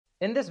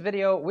In this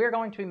video, we're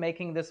going to be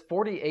making this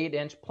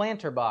 48-inch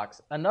planter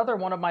box, another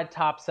one of my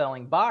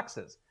top-selling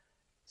boxes.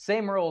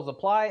 Same rules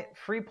apply,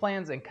 free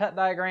plans and cut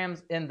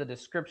diagrams in the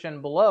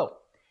description below.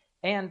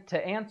 And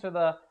to answer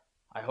the,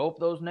 I hope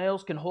those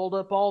nails can hold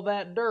up all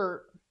that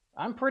dirt,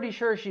 I'm pretty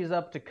sure she's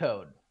up to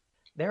code.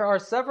 There are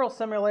several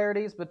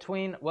similarities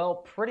between, well,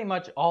 pretty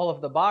much all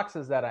of the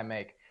boxes that I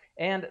make.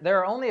 And there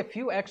are only a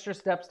few extra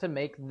steps to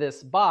make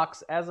this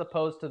box as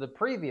opposed to the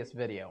previous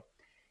video.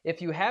 If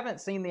you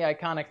haven't seen the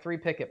iconic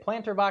 3-picket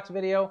planter box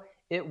video,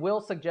 it will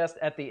suggest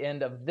at the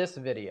end of this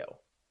video,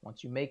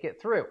 once you make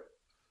it through.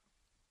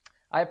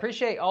 I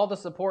appreciate all the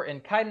support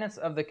and kindness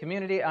of the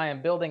community I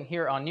am building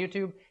here on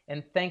YouTube,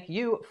 and thank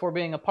you for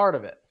being a part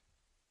of it.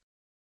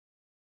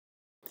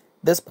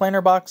 This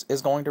planter box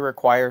is going to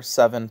require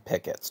 7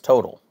 pickets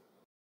total.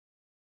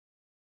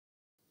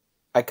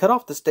 I cut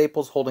off the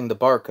staples holding the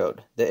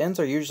barcode. The ends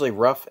are usually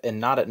rough and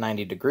not at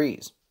 90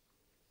 degrees.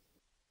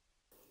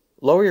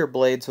 Lower your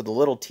blade so the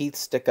little teeth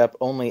stick up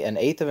only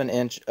 1/8 of an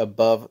inch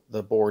above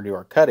the board you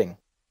are cutting.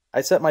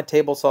 I set my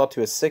table saw to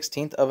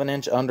 1/16 of an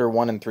inch under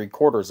 1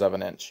 3/4 of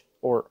an inch,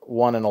 or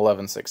 1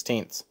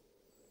 11/16.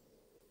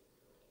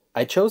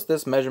 I chose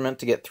this measurement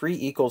to get 3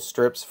 equal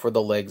strips for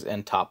the legs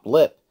and top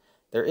lip.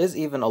 There is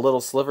even a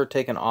little sliver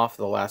taken off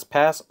the last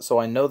pass, so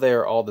I know they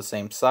are all the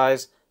same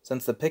size,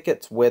 since the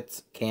pickets'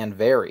 widths can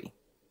vary.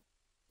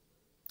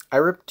 I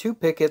ripped 2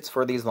 pickets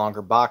for these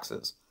longer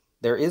boxes.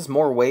 There is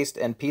more waste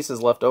and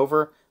pieces left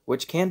over,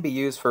 which can be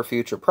used for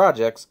future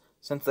projects,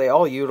 since they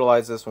all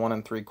utilize this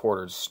 1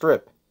 3/4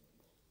 strip.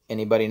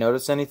 Anybody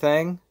notice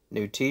anything?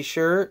 New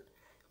t-shirt?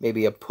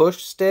 Maybe a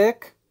push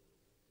stick?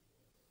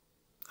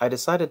 I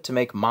decided to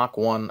make Mach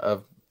 1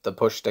 of the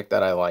push stick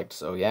that I liked,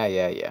 so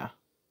yeah.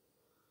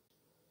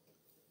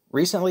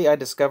 Recently, I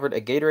discovered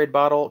a Gatorade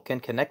bottle can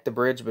connect the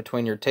bridge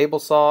between your table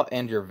saw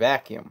and your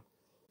vacuum.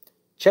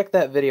 Check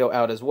that video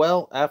out as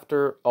well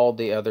after all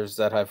the others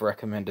that I've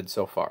recommended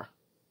so far.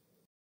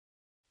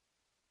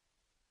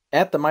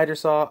 At the miter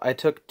saw, I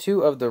took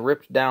 2 of the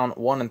ripped down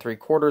 1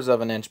 3/4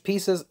 of an inch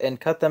pieces and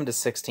cut them to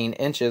 16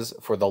 inches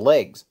for the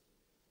legs.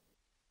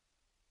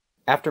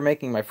 After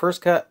making my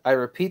first cut, I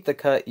repeat the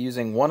cut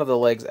using one of the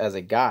legs as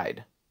a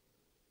guide.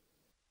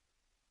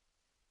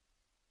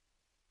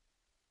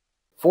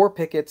 4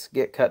 pickets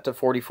get cut to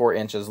 44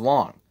 inches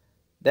long.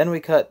 Then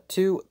we cut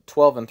 2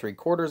 12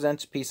 3/4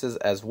 inch pieces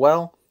as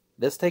well.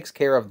 This takes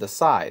care of the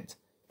sides.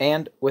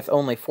 And with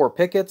only 4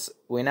 pickets,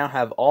 we now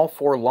have all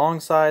 4 long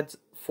sides,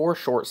 4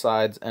 short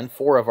sides, and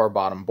 4 of our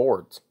bottom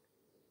boards.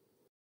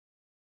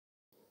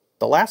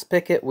 The last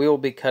picket, we will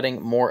be cutting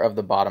more of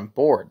the bottom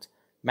boards.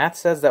 Math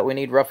says that we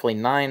need roughly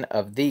 9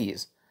 of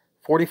these.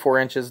 44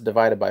 inches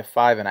divided by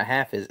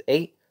 5.5 is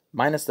 8.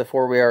 Minus the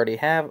 4 we already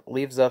have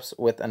leaves us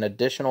with an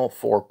additional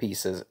 4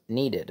 pieces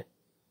needed.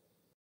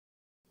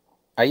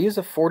 I use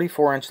a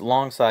 44-inch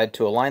long side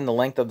to align the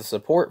length of the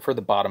support for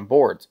the bottom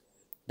boards.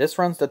 This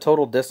runs the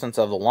total distance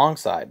of the long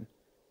side.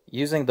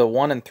 Using the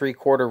 1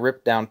 3/4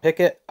 ripped down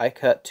picket, I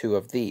cut 2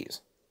 of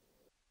these.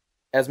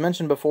 As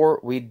mentioned before,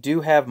 we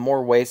do have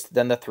more waste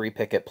than the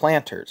 3-picket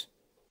planters.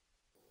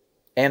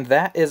 And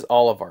that is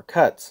all of our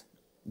cuts.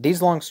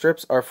 These long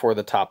strips are for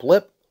the top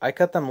lip. I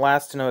cut them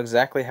last to know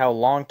exactly how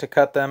long to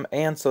cut them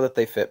and so that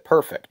they fit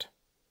perfect.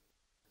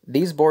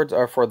 These boards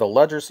are for the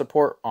ledger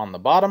support on the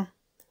bottom.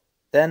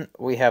 Then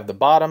we have the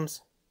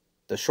bottoms,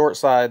 the short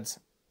sides,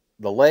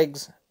 the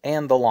legs,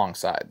 and the long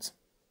sides.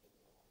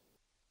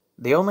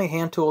 The only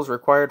hand tools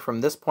required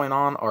from this point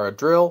on are a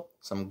drill,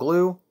 some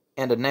glue,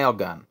 and a nail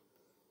gun.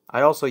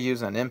 I also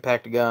use an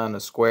impact gun,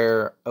 a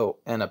square,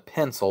 and a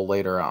pencil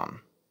later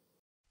on.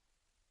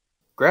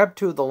 Grab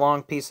 2 of the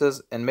long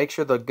pieces and make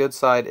sure the good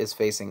side is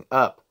facing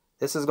up.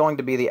 This is going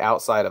to be the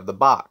outside of the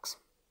box.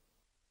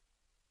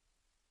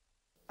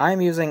 I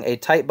am using a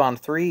Titebond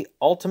 3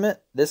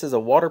 Ultimate. This is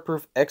a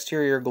waterproof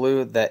exterior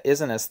glue that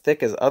isn't as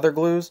thick as other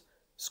glues.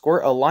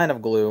 Squirt a line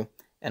of glue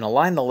and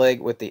align the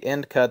leg with the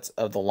end cuts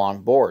of the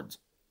long boards.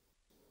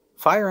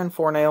 Fire in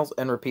 4 nails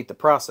and repeat the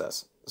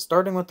process.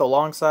 Starting with the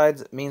long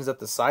sides means that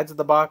the sides of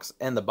the box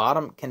and the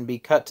bottom can be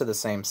cut to the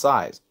same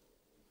size.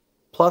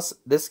 Plus,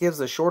 this gives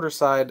the shorter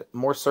side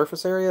more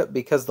surface area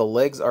because the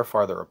legs are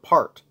farther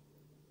apart.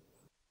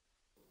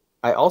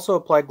 I also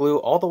apply glue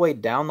all the way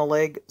down the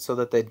leg so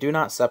that they do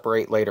not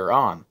separate later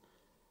on.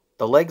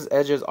 The leg's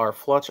edges are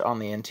flush on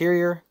the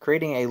interior,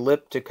 creating a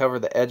lip to cover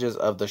the edges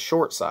of the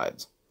short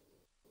sides.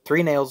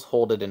 3 nails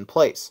hold it in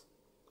place.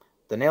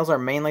 The nails are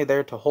mainly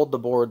there to hold the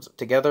boards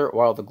together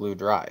while the glue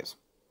dries.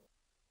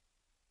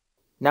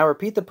 Now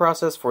repeat the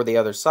process for the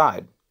other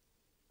side.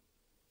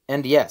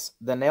 And yes,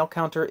 the nail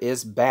counter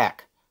is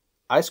back.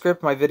 I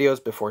script my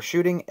videos before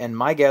shooting, and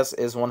my guess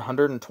is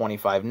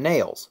 125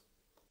 nails.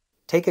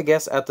 Take a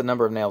guess at the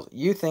number of nails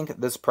you think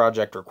this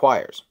project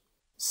requires.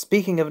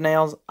 Speaking of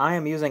nails, I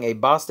am using a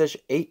Bostish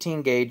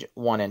 18 gauge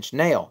 1-inch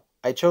nail.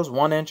 I chose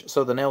 1 inch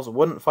so the nails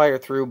wouldn't fire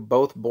through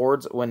both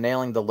boards when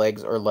nailing the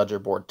legs or ledger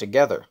board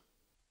together.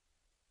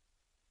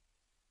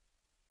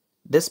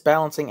 This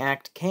balancing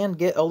act can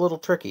get a little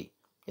tricky.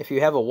 If you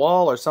have a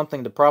wall or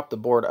something to prop the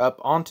board up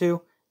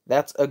onto,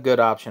 that's a good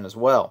option as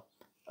well.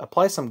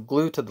 Apply some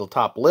glue to the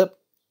top lip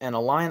and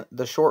align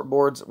the short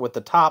boards with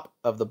the top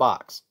of the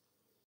box.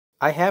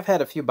 I have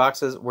had a few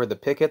boxes where the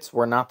pickets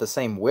were not the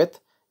same width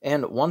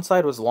and one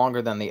side was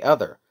longer than the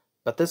other,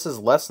 but this is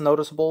less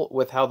noticeable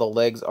with how the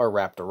legs are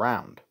wrapped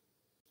around.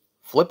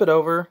 Flip it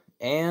over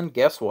and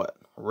guess what?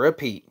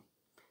 Repeat.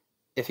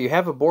 If you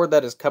have a board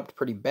that is cupped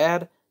pretty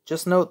bad,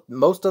 just note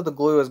most of the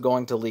glue is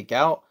going to leak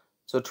out,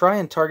 so try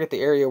and target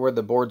the area where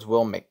the boards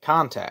will make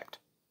contact.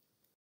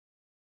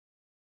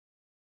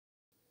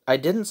 I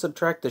didn't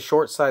subtract the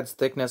short sides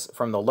thickness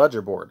from the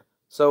ledger board,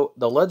 so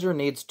the ledger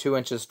needs 2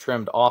 inches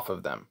trimmed off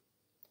of them.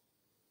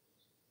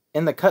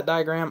 In the cut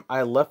diagram,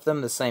 I left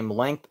them the same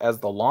length as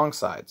the long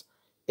sides.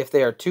 If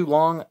they are too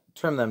long,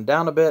 trim them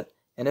down a bit,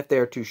 and if they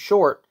are too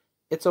short,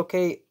 it's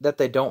okay that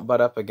they don't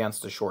butt up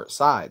against the short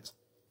sides.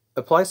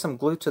 Apply some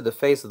glue to the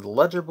face of the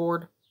ledger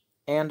board,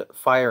 and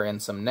fire in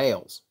some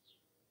nails.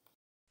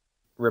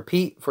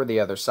 Repeat for the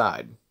other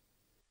side.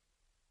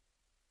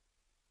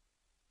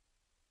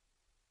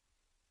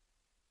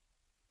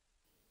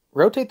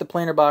 Rotate the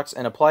planter box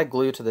and apply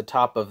glue to the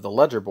top of the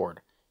ledger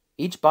board.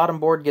 Each bottom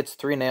board gets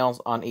 3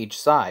 nails on each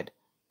side.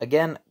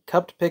 Again,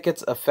 cupped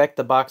pickets affect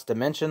the box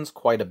dimensions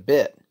quite a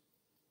bit.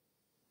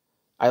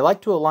 I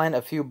like to align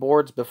a few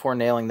boards before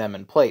nailing them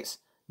in place.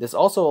 This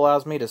also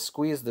allows me to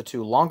squeeze the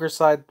 2 longer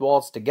side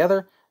walls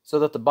together so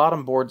that the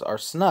bottom boards are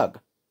snug.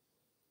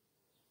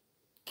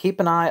 Keep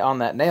an eye on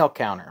that nail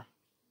counter.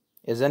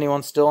 Is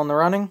anyone still in the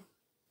running?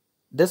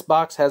 This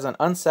box has an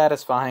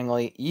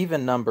unsatisfyingly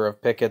even number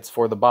of pickets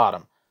for the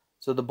bottom,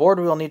 so the board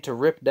we'll need to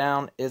rip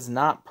down is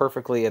not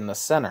perfectly in the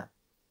center.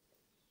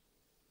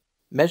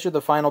 Measure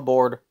the final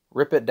board,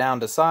 rip it down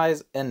to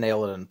size, and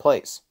nail it in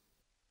place.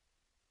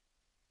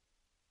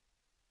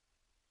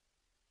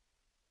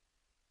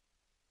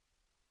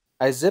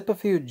 I zip a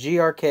few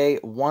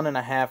GRK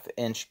 1.5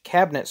 inch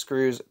cabinet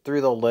screws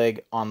through the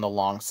leg on the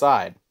long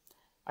side.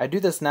 I do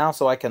this now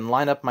so I can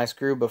line up my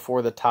screw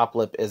before the top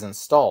lip is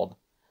installed.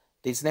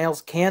 These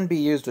nails can be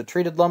used with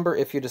treated lumber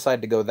if you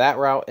decide to go that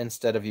route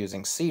instead of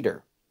using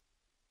cedar.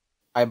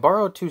 I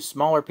borrowed 2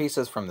 smaller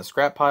pieces from the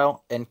scrap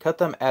pile and cut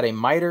them at a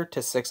miter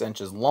to 6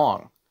 inches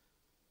long.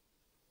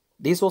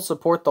 These will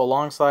support the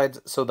long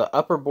sides so the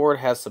upper board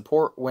has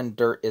support when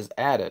dirt is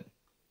added.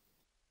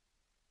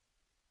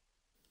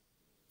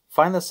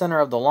 Find the center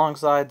of the long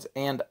sides,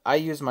 and I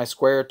use my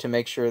square to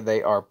make sure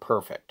they are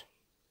perfect.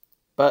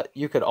 But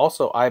you could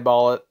also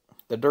eyeball it,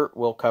 the dirt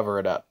will cover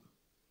it up.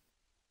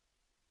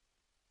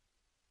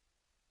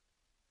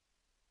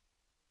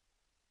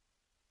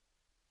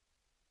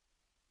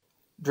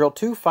 Drill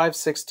 2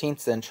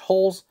 5/16 inch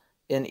holes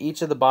in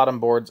each of the bottom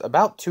boards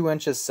about 2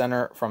 inches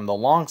center from the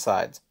long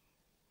sides.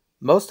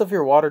 Most of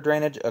your water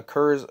drainage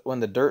occurs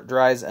when the dirt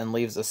dries and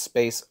leaves a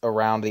space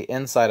around the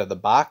inside of the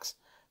box,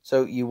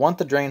 so you want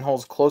the drain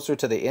holes closer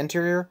to the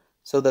interior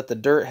so that the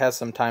dirt has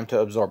some time to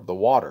absorb the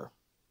water.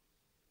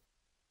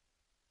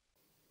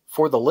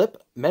 For the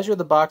lip, measure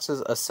the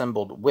box's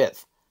assembled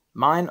width.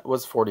 Mine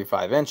was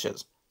 45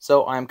 inches,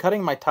 so I'm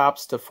cutting my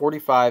tops to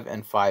 45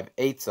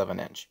 5/8 of an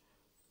inch.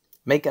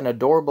 Make an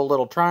adorable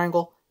little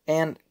triangle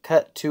and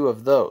cut 2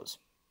 of those.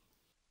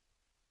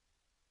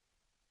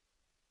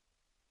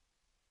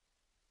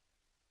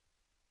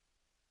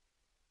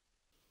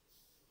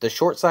 The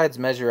short sides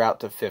measure out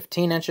to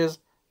 15 inches,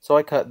 so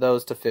I cut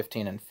those to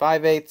 15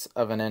 5/8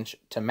 of an inch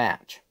to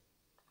match.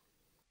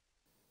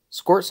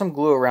 Squirt some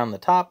glue around the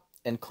top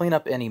and clean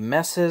up any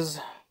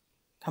messes.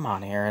 Come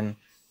on, Aaron.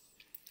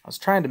 I was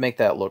trying to make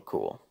that look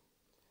cool.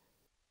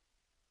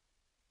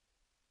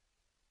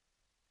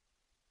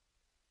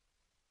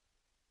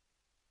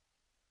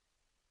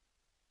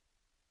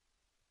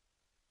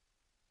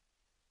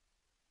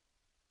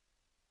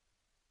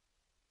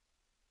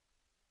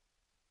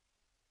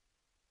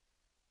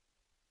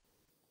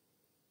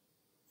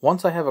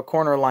 Once I have a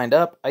corner lined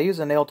up, I use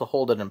a nail to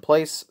hold it in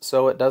place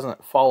so it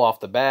doesn't fall off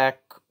the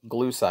back,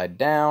 glue side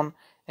down,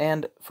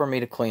 and for me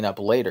to clean up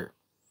later.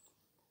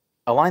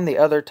 Align the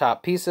other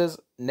top pieces,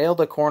 nail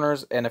the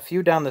corners, and a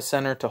few down the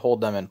center to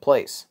hold them in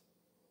place.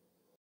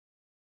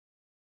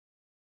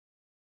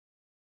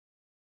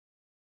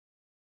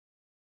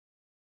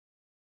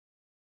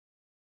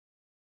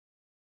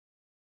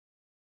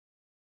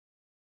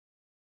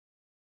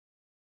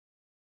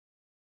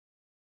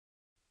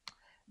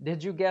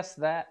 Did you guess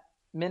that?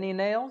 Mini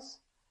nails?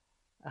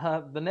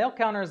 The nail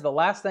counter is the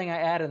last thing I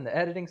add in the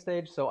editing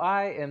stage, so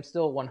I am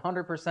still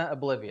 100%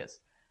 oblivious.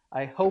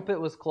 I hope it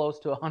was close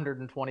to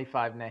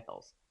 125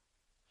 nails.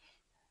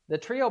 The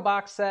Trio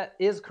box set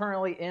is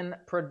currently in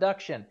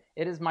production.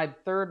 It is my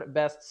 3rd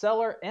best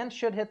seller and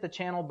should hit the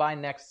channel by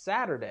next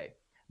Saturday.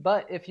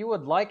 But if you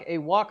would like a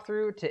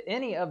walkthrough to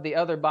any of the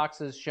other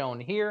boxes shown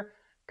here,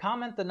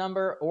 comment the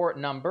number or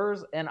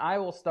numbers and I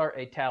will start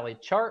a tally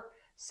chart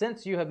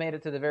since you have made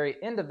it to the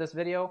very end of this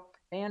video,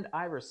 and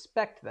I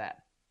respect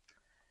that.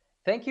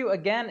 Thank you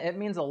again. It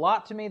means a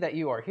lot to me that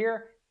you are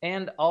here,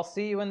 and I'll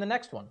see you in the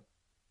next one.